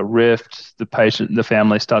creates like a rift. The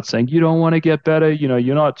family starts saying, you don't want to get better.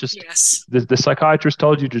 You're not just, Yes. the psychiatrist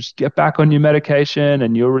told you to just get back on your medication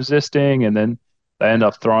and you're resisting. And then they end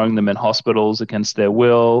up throwing them in hospitals against their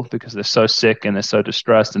will because they're so sick and they're so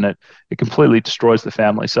distressed, and it completely destroys the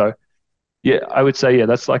family. So Yeah, I would say, yeah,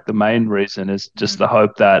 that's like the main reason is just the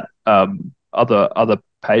hope that other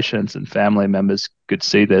patients and family members could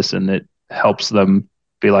see this, and it helps them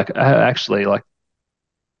be like, actually, like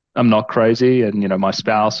I'm not crazy, and my Mhm.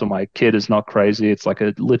 spouse or my kid is not crazy. It's like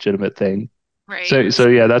a legitimate thing. Right. So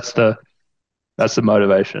yeah, that's the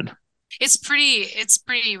motivation. It's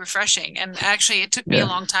pretty refreshing. And actually it took me a Yeah.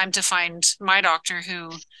 long time to find my doctor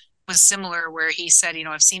who was similar, where he said,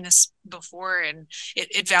 I've seen this before, and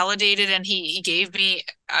it validated, and he gave me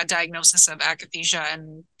a diagnosis of akathisia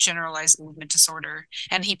and generalized movement disorder.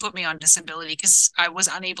 And he put me on disability because I was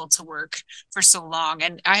unable to work for so long.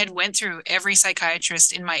 And I had went through every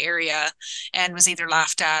psychiatrist in my area and was either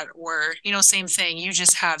laughed at or, same thing. You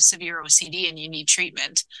just have severe OCD and you need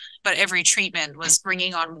treatment, but every treatment was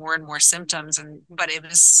bringing on more and more symptoms. And but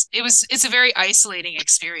it's a very isolating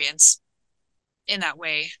experience in that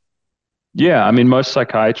way. Yeah, I mean, most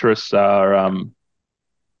psychiatrists are,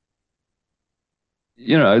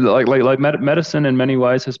 medicine in many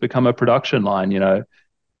ways has become a production line.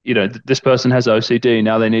 This person has OCD,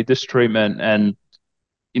 now they need this treatment, and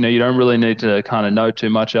you don't really need to kind of know too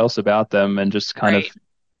much else about them, and just kind of, Right.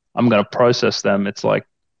 I'm going to process them. It's like,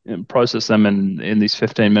 process them in these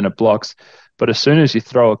 15-minute blocks. But as soon as you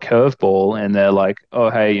throw a curveball and they're like, oh,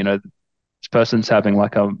 hey, this person's having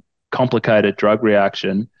like a complicated drug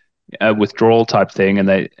reaction, a withdrawal type thing, and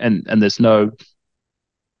there's no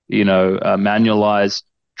manualized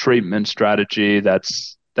treatment strategy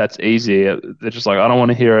that's easy. They're just like, I don't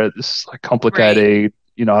want to hear it. This is like Right. complicated.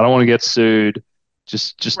 I don't want to get sued.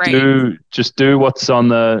 Just Right. do what's on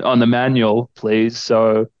the manual, please.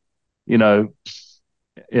 So, you know,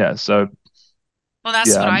 yeah. So Well, that's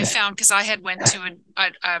yeah, what I I mean, found because I had went to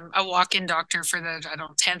a walk-in doctor for the, I don't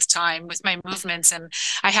know, 10th time with my movements, and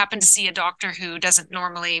I happened to see a doctor who doesn't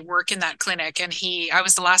normally work in that clinic, and I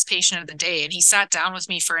was the last patient of the day, and he sat down with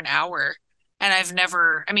me for an hour, and I've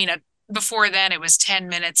never, I mean, before then it was 10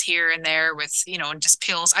 minutes here and there with, and just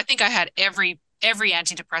pills. I think I had every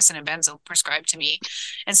antidepressant and benzo prescribed to me,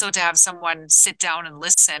 and so to have someone sit down and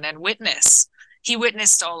listen and witness. He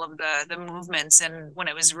witnessed all of the movements and when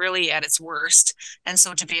it was really at its worst, and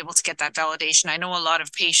so to be able to get that validation, I know a lot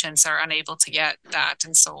of patients are unable to get that.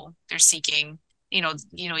 And so they're seeking, you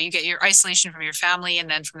get your isolation from your family and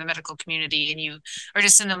then from the medical community, and you are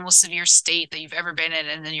just in the most severe state that you've ever been in.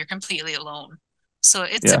 And then you're completely alone. So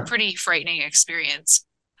it's a yeah. pretty frightening experience.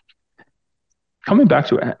 Coming back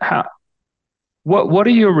to it, what are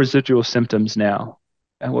your residual symptoms now,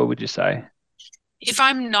 and what would you say? If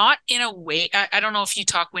I'm not in a wave, I don't know if you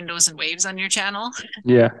talk windows and waves on your channel.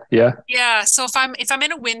 Yeah, yeah. Yeah, so if I'm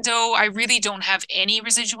in a window, I really don't have any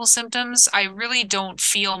residual symptoms. I really don't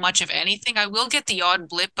feel much of anything. I will get the odd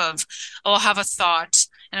blip of, oh, I'll have a thought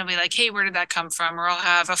and I'll be like, hey, where did that come from? Or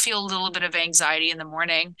I'll feel a little bit of anxiety in the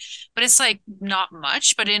morning, but it's like not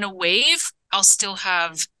much. But in a wave, I'll still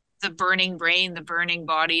have the burning brain, the burning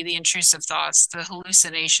body, the intrusive thoughts, the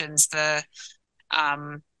hallucinations, the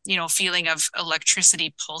feeling of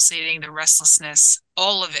electricity pulsating, the restlessness,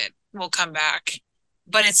 all of it will come back.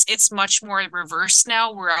 But it's much more reversed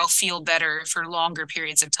now, where I'll feel better for longer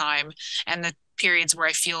periods of time, and the periods where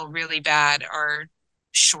I feel really bad are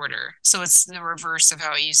shorter. So it's the reverse of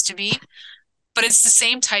how it used to be. But it's the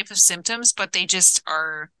same type of symptoms, but they just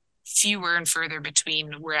are fewer and further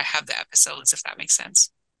between where I have the episodes, if that makes sense.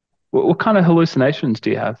 What kind of hallucinations do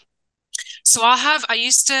you have? So I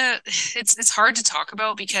used to, it's hard to talk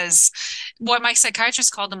about because what my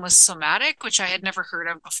psychiatrist called them was somatic, which I had never heard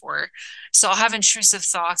of before. So I'll have intrusive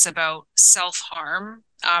thoughts about self-harm,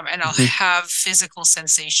 and I'll Hmm. have physical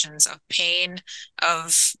sensations of pain,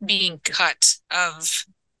 of being cut, of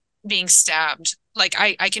being stabbed. Like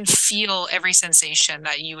I can feel every sensation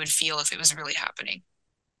that you would feel if it was really happening.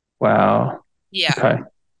 Wow. Yeah. Okay.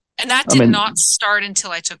 And that I did not mean, start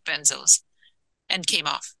until I took benzos and came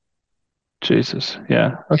off. Jesus.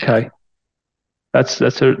 Yeah. Yeah. Okay.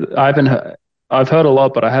 I haven't heard, I've heard a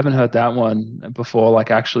lot, but I haven't heard that one before. Like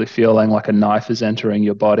actually feeling like a knife is entering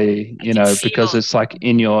your body, I can because feel it's like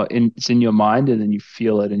it's in your mind, and then you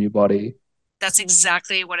feel it in your body. that's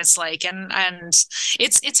exactly what it's like. And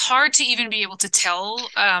it's hard to even be able to tell,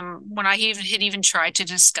 when I even tried to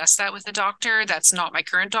discuss that with the doctor that's not my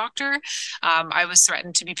current doctor. I was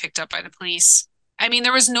threatened to be picked up by the police. I mean,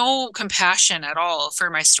 there was no compassion at all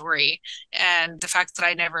for my story, and the fact that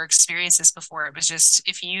I never experienced this before. It was just,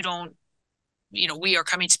 if you don't, we are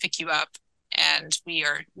coming to pick you up, and we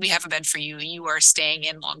have a bed for you, you are staying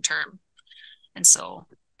in long term. And so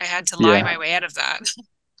I had to lie Yeah. my way out of that.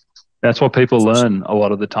 That's what people learn a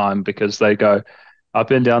lot of the time, because they go, I've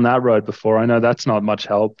been down that road before. I know that's not much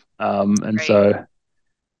help. And Right. so,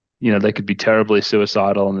 they could be terribly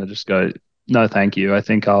suicidal, and they just go, no, thank you. I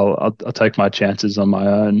think I'll take my chances on my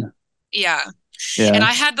own. Yeah. And Yeah,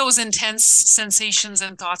 I had those intense sensations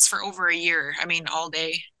and thoughts for over a year. I mean, all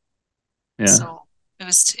day. yeah. So it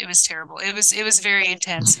was terrible. It was very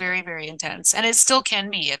intense, very, very intense. And it still can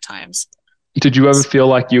be at times. Did you ever feel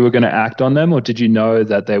like you were going to act on them, or did you know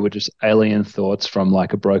that they were just alien thoughts from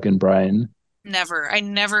like a broken brain? Never. I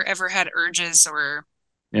never ever had urges or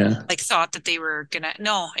Yeah, like thought that they were gonna.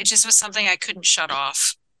 No, it just was something I couldn't shut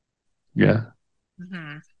off. yeah.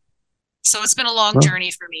 Hmm. So it's been a long Well,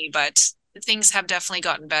 journey for me, but things have definitely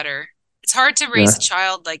gotten better. It's hard to raise a yeah.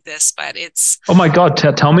 child like this, but it's Oh my God,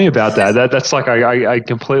 tell me about that. That's like I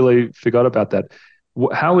completely forgot about that.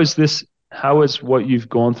 How is this? How is what you've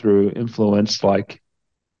gone through influenced like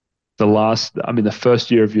the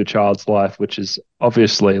first year of your child's life, which is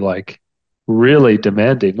obviously like really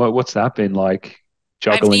demanding. What's that been like, I've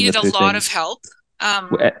juggling the needed a two lot of things? help.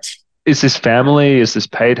 W- Is this family? Is this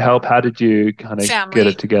paid help? How did you kind of get it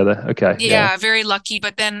Family. together? Okay, yeah, Yeah, very lucky.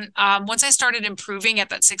 But then once I started improving at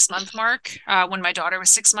that 6 month mark, when my daughter was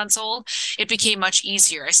 6 months old, it became much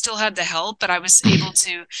easier. I still had the help, but I was able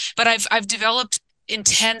to, but I've developed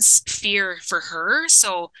intense fear for her.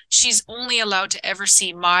 So she's only allowed to ever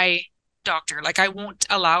see my doctor. Like I won't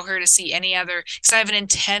allow her to see any other, because I have an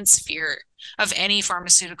intense fear of any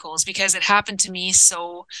pharmaceuticals because it happened to me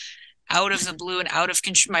so out of the blue and out of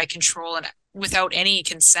my control and without any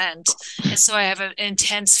consent. And so I have an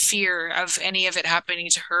intense fear of any of it happening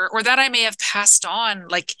to her or that I may have passed on.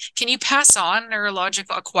 Like, can you pass on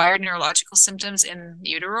acquired neurological symptoms in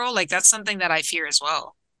utero? Like, that's something that I fear as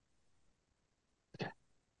well.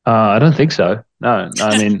 I don't think so. No,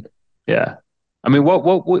 I mean, yeah, I mean, what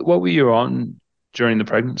were you on during the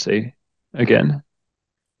pregnancy again?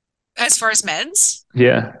 As far as meds,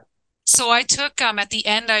 Yeah, so I took at the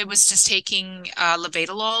end I was just taking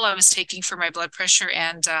labetalol. I was taking for my blood pressure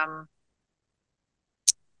and I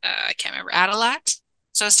can't remember, Adalat.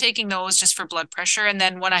 So I was taking those just for blood pressure. And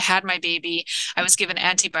then when I had my baby, I was given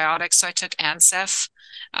antibiotics. So I took Ancef.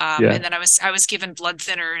 And yeah, then I was given blood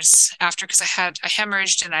thinners after because I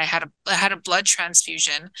hemorrhaged and I had a blood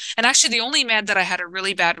transfusion. And actually the only med that I had a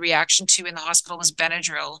really bad reaction to in the hospital was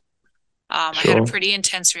Benadryl. I had a sure. pretty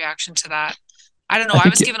intense reaction to that. I don't know. I I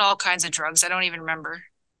think was given all kinds of drugs. I don't even remember.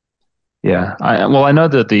 Yeah, I know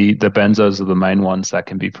that the benzos are the main ones that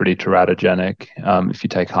can be pretty teratogenic if you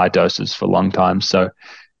take high doses for long time. So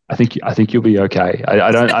I think you'll be okay.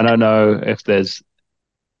 I don't know if there's,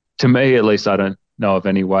 to me at least, I don't know of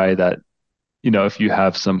any way that, if you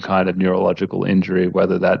have some kind of neurological injury,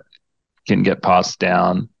 whether that can get passed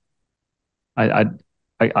down. I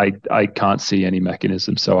I can't see any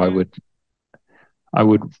mechanism. So Mm. I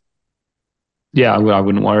would yeah, I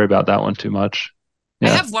wouldn't worry about that one too much. I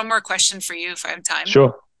Yeah, have one more question for you if I have time.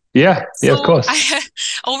 sure. Yeah, of So course.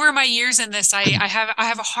 over my years in this, I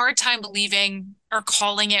have a hard time believing or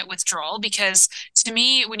calling it withdrawal because to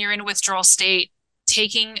me, when you're in a withdrawal state,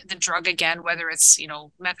 taking the drug again, whether it's,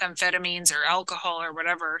 methamphetamines or alcohol or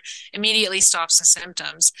whatever, immediately stops the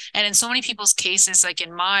symptoms. And in so many people's cases, like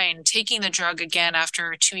in mine, taking the drug again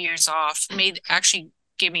after 2 years off made actually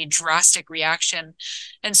gave me a drastic reaction.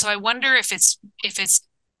 And so I wonder if it's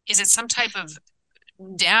is it some type of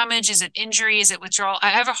damage? Is it injury? Is it withdrawal? I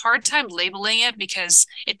have a hard time labeling it because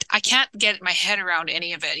I can't get my head around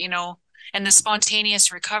any of it, and the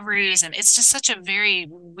spontaneous recoveries, and it's just such a very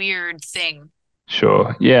weird thing.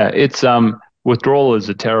 Sure. Yeah, it's withdrawal is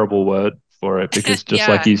a terrible word for it because just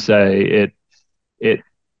like Yeah, you say, it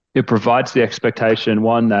it provides the expectation,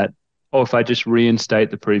 one, that, oh, if I just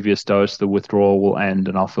reinstate the previous dose, the withdrawal will end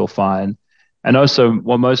and I'll feel fine. And also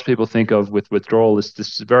what most people think of with withdrawal is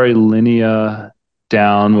this very linear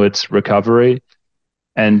downwards recovery.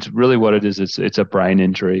 And really what it is, it's a brain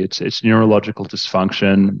injury. It's neurological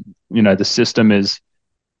dysfunction. The system is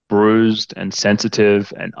bruised and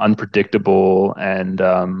sensitive and unpredictable, and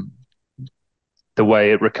the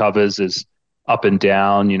way it recovers is up and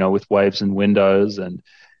down, with waves and windows, and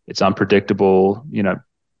it's unpredictable.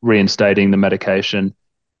 Reinstating the medication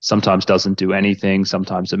sometimes doesn't do anything,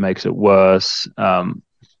 sometimes it makes it worse.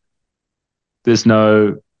 There's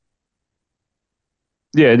no,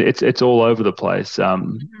 yeah, it's all over the place.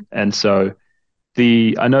 And so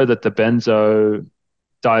I know that the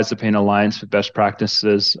Benzodiazepine Alliance for Best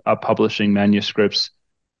Practices are publishing manuscripts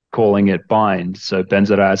calling it BIND, so right.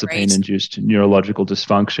 benzodiazepine-induced neurological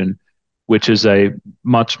dysfunction, which is a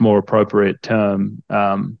much more appropriate term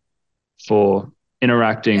for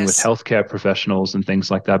interacting with Yes. healthcare professionals and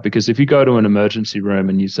things like that. Because if you go to an emergency room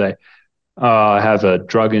and you say, "Oh, I have a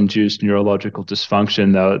drug-induced neurological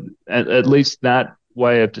dysfunction," though, at least that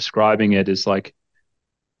way of describing it is like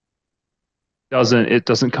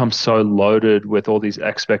doesn't come so loaded with all these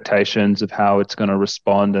expectations of how it's going to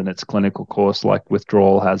respond and its clinical course like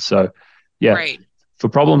withdrawal has. So yeah, Right. for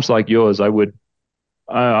problems like yours, I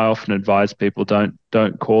often advise people don't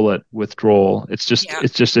call it withdrawal. It's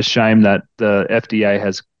just a shame that the FDA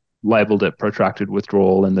has labeled it protracted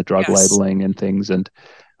withdrawal in the drug labeling and things. And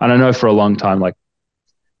I know for a long time, like,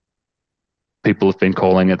 people have been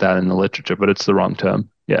calling it that in the literature, but it's the wrong term.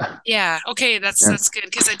 Yeah. Yeah. Okay. That's good,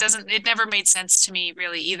 because it never made sense to me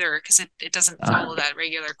really either, because it doesn't follow that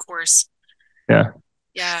regular course. Yeah.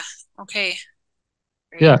 Yeah. Okay.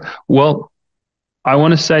 Great. Yeah. Well, I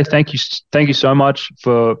want to say thank you so much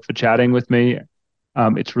for chatting with me.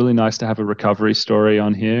 It's really nice to have a recovery story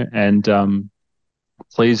on here, and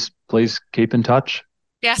please keep in touch.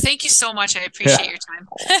 Yeah. Thank you so much. I appreciate your time.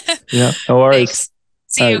 Yeah. No worries. Thanks.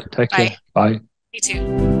 See you. Take Bye. care. Bye. You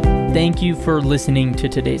too. Thank you for listening to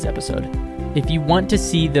today's episode. If you want to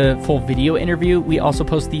see the full video interview, we also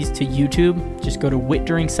post these to YouTube. Just go to Wit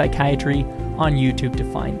During Psychiatry on YouTube to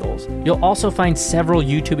find those. You'll also find several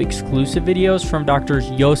YouTube exclusive videos from Drs.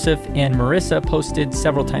 Joseph and Marissa posted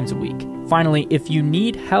several times a week. Finally, if you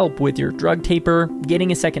need help with your drug taper,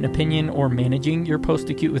 getting a second opinion, or managing your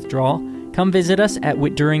post-acute withdrawal, come visit us at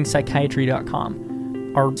witduringpsychiatry.com.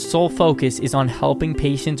 Our sole focus is on helping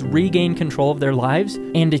patients regain control of their lives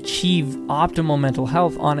and achieve optimal mental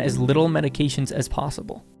health on as little medications as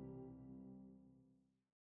possible.